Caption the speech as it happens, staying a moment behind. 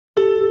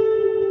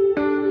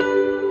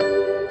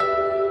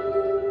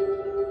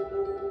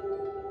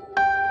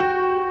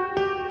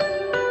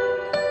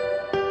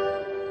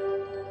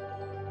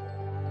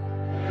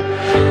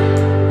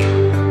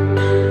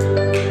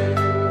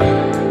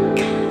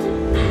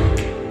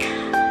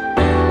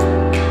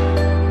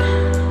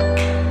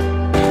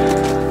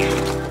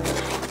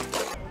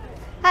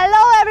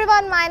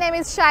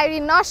Shairi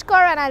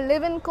and I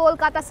live in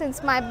Kolkata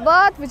since my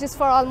birth, which is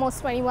for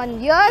almost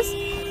 21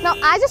 years. Now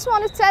I just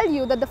want to tell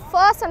you that the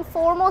first and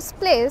foremost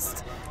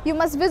place you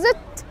must visit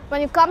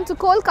when you come to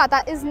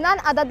Kolkata is none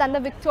other than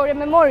the Victoria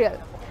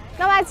Memorial.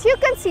 Now as you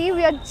can see,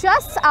 we are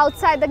just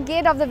outside the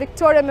gate of the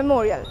Victoria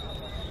Memorial.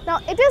 Now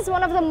it is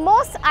one of the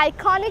most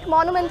iconic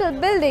monumental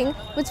building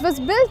which was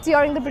built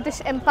during the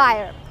British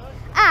Empire.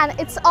 And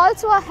it's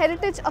also a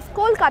heritage of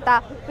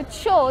Kolkata which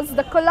shows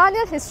the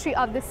colonial history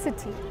of this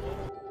city.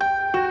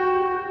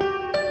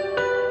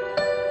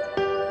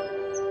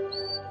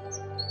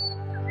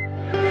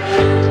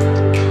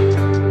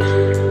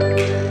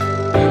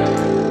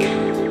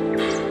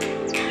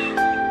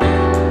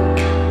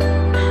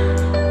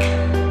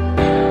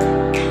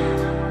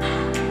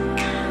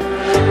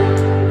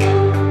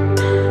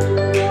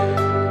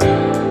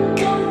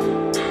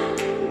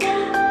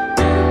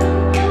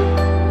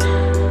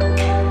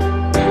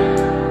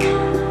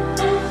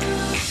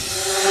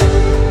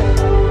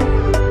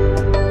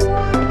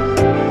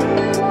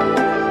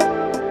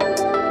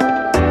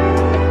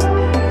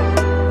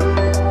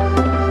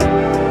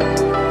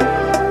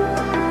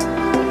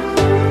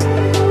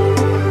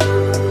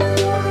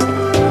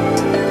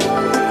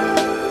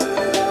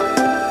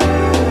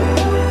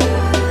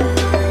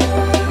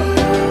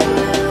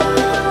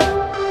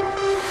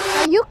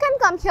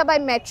 Come here by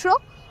metro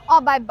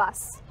or by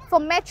bus. For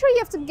metro, you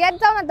have to get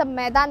down at the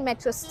Maidan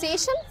metro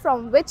station,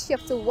 from which you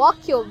have to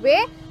walk your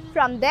way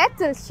from there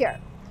till here.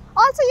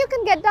 Also, you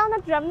can get down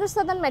at Ravindra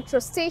Southern metro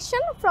station,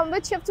 from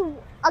which you have to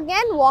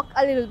again walk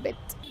a little bit.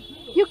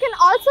 You can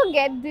also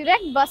get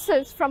direct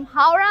buses from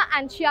Howrah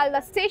and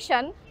Shialda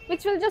station,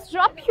 which will just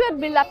drop you at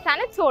Birla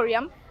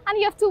Planetarium, and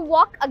you have to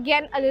walk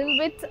again a little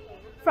bit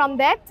from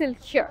there till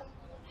here.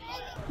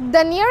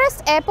 The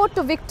nearest airport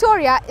to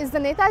Victoria is the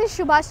Netaji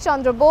Subhash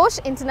Chandra Bose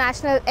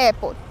International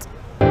Airport.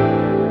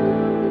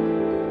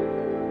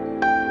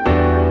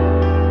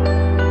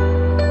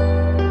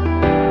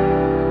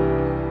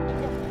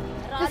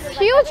 This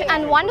huge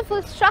and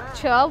wonderful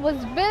structure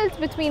was built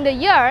between the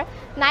year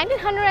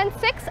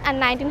 1906 and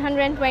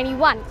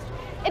 1921.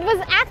 It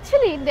was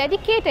actually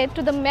dedicated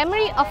to the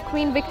memory of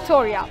Queen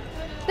Victoria.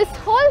 This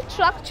whole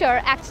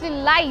structure actually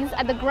lies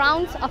at the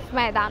grounds of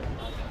Maidan.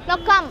 Now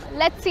come,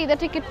 let's see the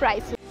ticket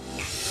prices.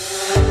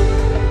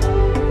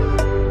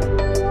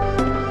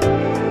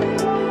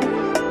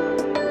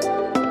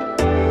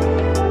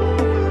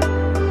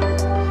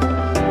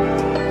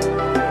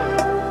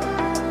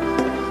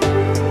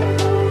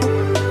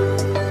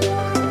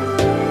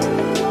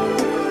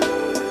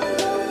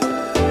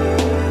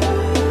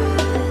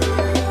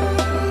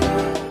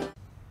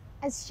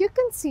 As you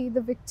can see, the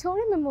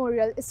Victoria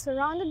Memorial is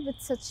surrounded with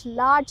such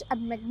large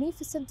and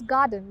magnificent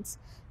gardens,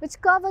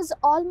 which covers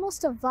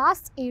almost a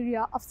vast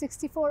area of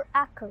 64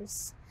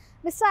 acres.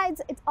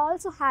 Besides, it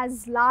also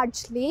has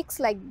large lakes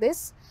like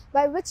this,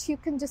 by which you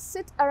can just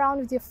sit around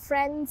with your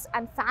friends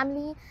and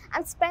family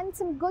and spend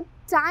some good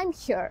time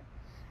here.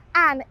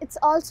 And it's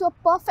also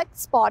a perfect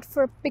spot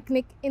for a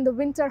picnic in the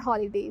winter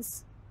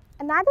holidays.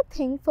 Another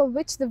thing for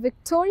which the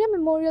Victoria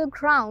Memorial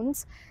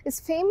Grounds is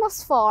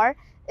famous for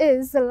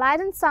is the Light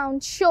and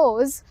Sound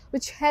shows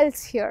which held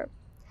here,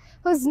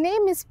 whose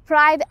name is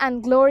Pride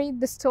and Glory,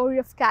 the Story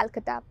of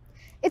Calcutta.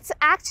 It's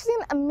actually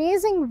an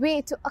amazing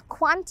way to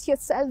acquaint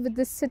yourself with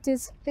this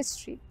city's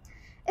history.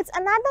 Its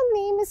another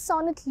name is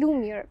Sonnet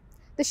Lumiere.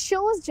 The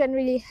shows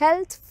generally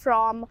held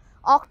from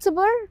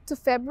October to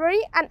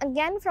February and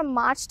again from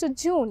March to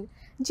June,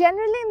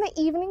 generally in the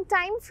evening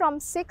time from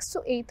 6 to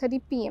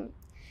 8:30 p.m.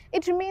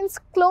 It remains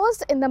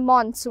closed in the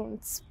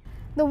monsoons.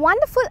 The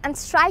wonderful and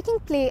striking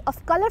play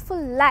of colorful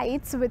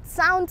lights with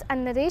sounds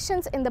and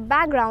narrations in the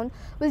background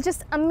will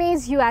just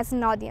amaze you as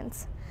an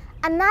audience.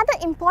 Another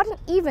important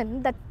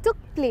event that took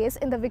place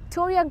in the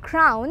Victoria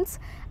grounds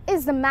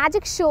is the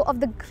magic show of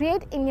the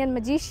great Indian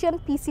magician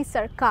P.C.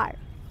 Sarkar.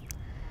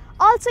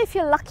 Also, if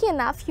you're lucky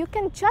enough, you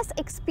can just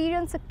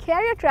experience a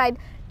chariot ride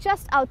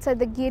just outside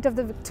the gate of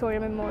the Victoria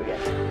Memorial.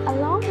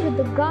 Along with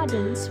the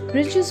gardens,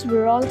 bridges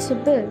were also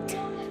built,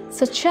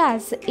 such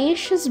as the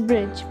Asia's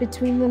Bridge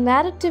between the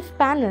narrative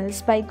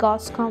panels by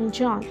Goscombe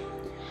John,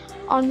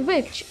 on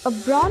which a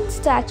bronze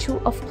statue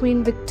of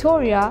Queen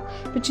Victoria,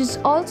 which is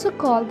also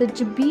called the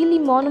Jubilee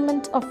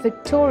Monument of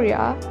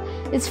Victoria,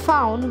 is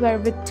found, where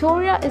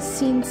Victoria is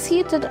seen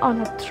seated on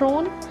a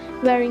throne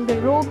wearing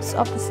the robes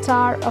of the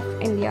Star of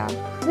India.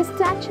 The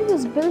statue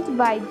was built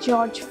by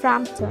George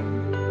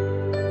Frampton.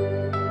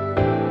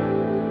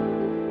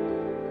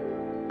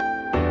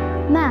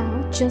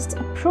 Now, just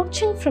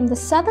approaching from the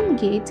southern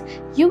gate,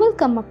 you will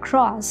come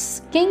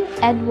across King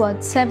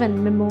Edward VII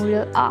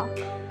Memorial Arch.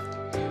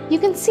 You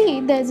can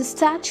see there is a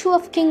statue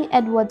of King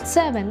Edward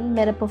VII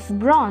made up of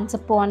bronze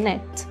upon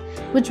it,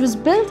 which was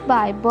built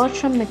by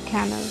Bertram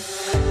McCannell.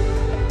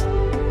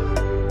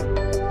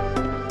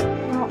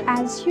 Now,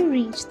 as you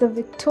reach the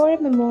Victoria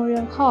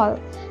Memorial Hall,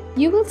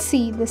 you will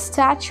see the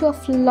statue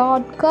of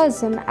Lord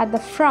Curzon at the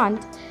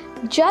front,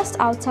 just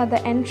outside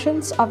the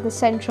entrance of the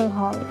Central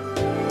Hall.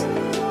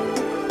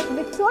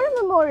 Victoria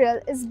Memorial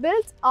is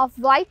built of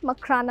white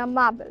Makrana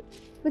marble.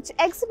 which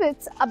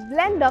exhibits a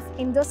blend of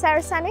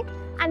Indo-Saracenic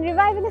and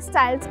revivalist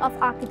styles of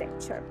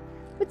architecture,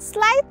 which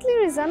slightly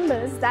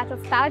resembles that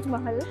of Taj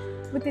Mahal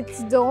with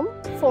its dome,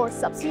 4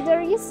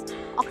 subsidiaries,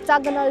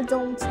 octagonal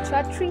domed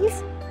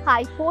chhatris,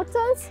 high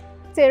portals,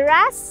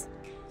 terrace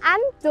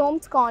and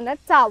domed corner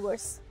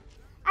towers.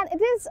 And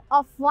it is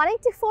of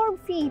 184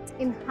 feet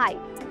in height.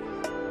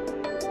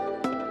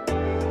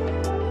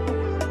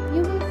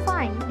 You will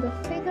find the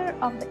figure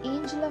of the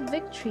Angel of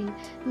Victory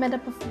made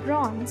up of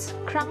bronze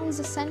crowns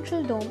the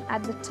central dome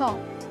at the top.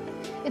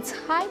 Its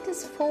height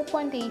is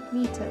 4.8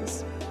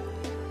 meters.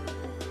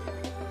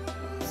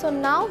 So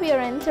now we are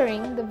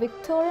entering the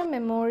Victoria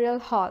Memorial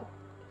Hall.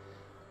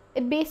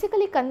 It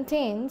basically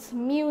contains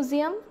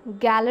museum,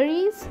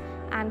 galleries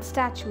and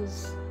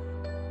statues.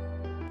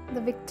 The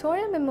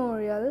Victoria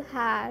Memorial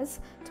has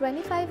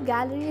 25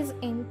 galleries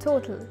in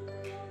total.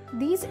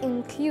 These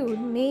include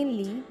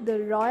mainly the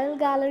Royal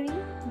Gallery,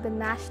 the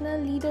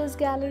National Leaders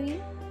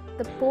Gallery,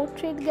 the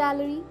Portrait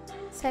Gallery,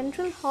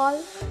 Central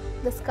Hall,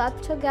 the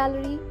Sculpture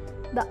Gallery,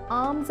 the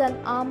Arms and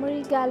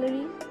Armory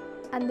Gallery,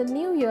 and the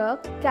New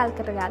York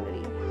Calcutta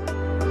Gallery.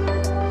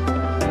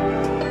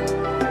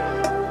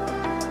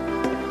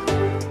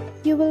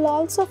 You will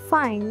also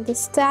find the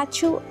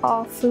statue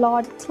of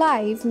Lord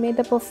Clive made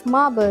up of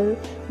marble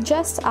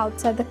just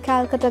outside the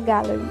Calcutta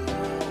Gallery.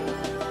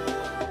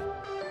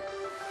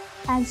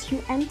 As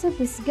you enter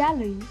this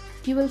gallery,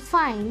 you will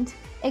find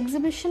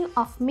exhibition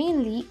of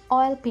mainly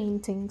oil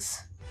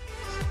paintings.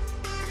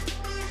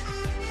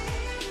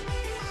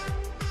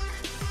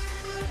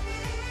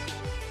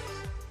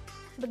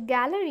 The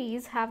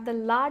galleries have the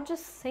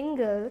largest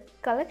single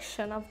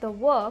collection of the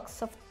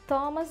works of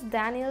Thomas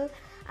Daniel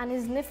and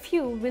his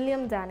nephew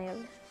William Daniel.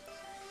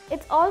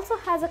 It also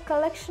has a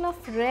collection of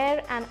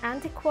rare and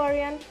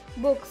antiquarian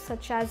books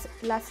such as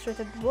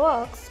illustrated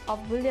works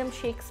of William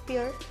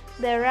Shakespeare,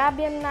 The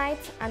Arabian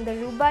Nights and the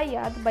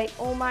Rubaiyat by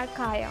Omar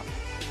Khayyam.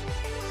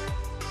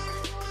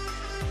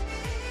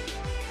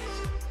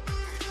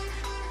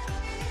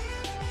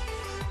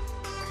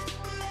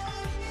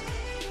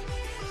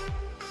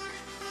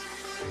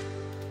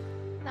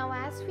 Now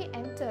as we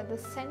enter the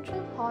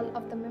central hall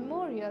of the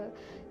memorial,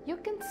 you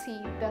can see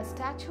the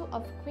statue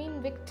of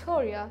Queen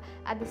Victoria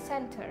at the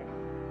center.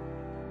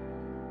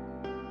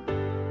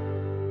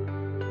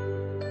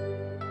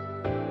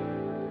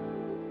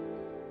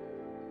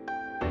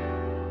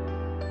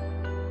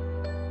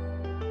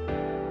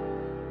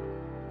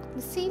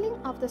 The ceiling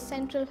of the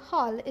central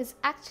hall is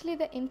actually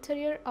the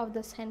interior of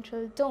the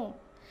central dome,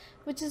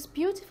 which is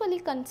beautifully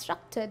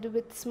constructed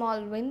with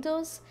small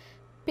windows,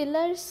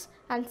 pillars,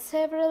 and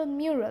several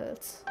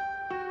murals.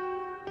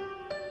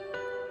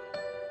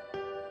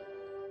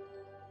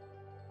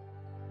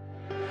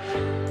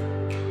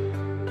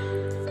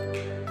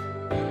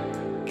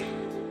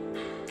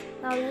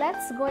 Now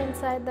let's go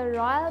inside the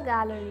Royal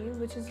Gallery,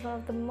 which is one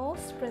of the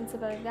most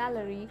principal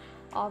gallery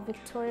of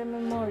Victoria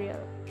Memorial.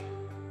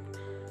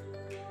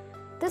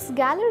 This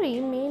gallery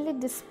mainly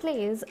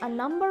displays a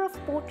number of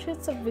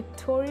portraits of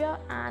Victoria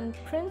and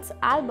Prince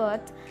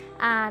Albert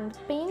and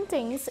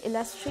paintings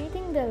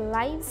illustrating their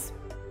lives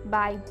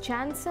by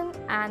Jansen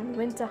and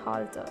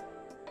Winterhalter.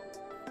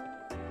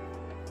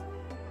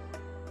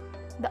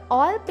 The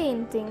oil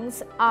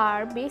paintings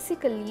are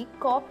basically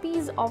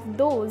copies of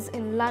those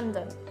in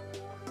London.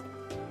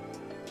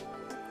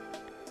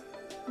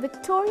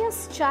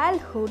 Victoria's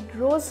childhood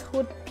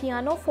rosewood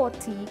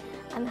pianoforte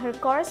and her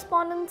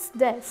correspondence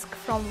desk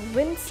from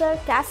Windsor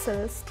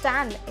Castle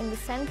stand in the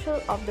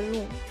center of the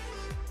room.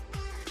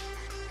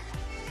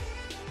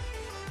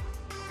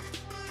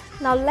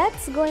 Now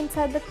let's go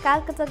inside the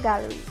Calcutta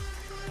Gallery.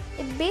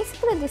 It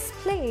basically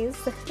displays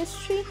the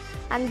history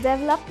and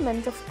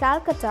development of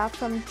Calcutta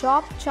from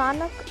Job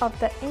Charnock of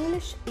the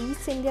English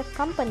East India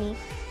Company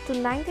to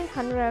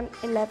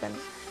 1911,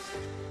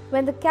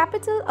 when the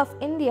capital of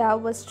India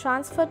was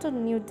transferred to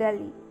New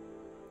Delhi.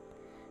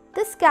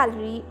 This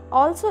gallery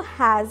also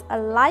has a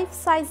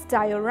life-size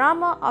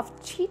diorama of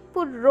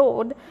Cheetavel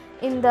Road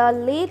in the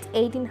late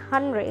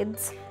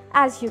 1800s,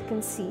 as you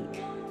can see.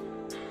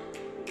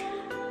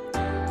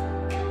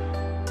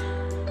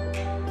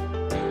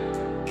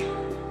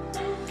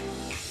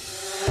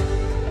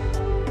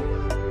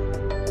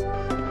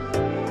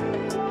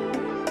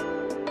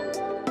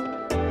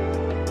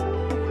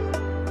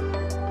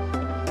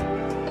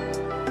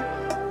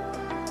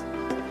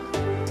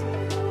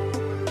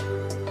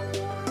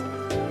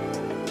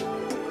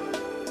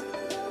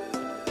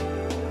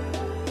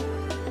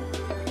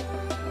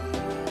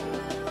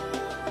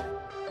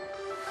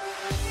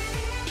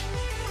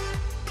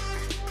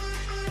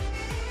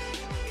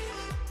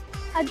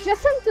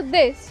 Adjacent to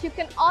this, you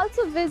can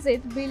also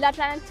visit Birla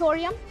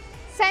Planetarium,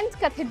 St.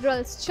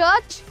 Cathedral's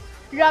Church,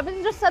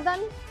 Rabindra Sadan,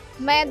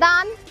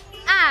 Maidan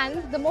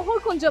and the Mohur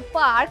Kunja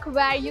Park,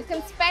 where you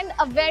can spend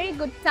a very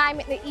good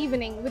time in the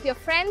evening with your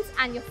friends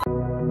and your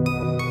family.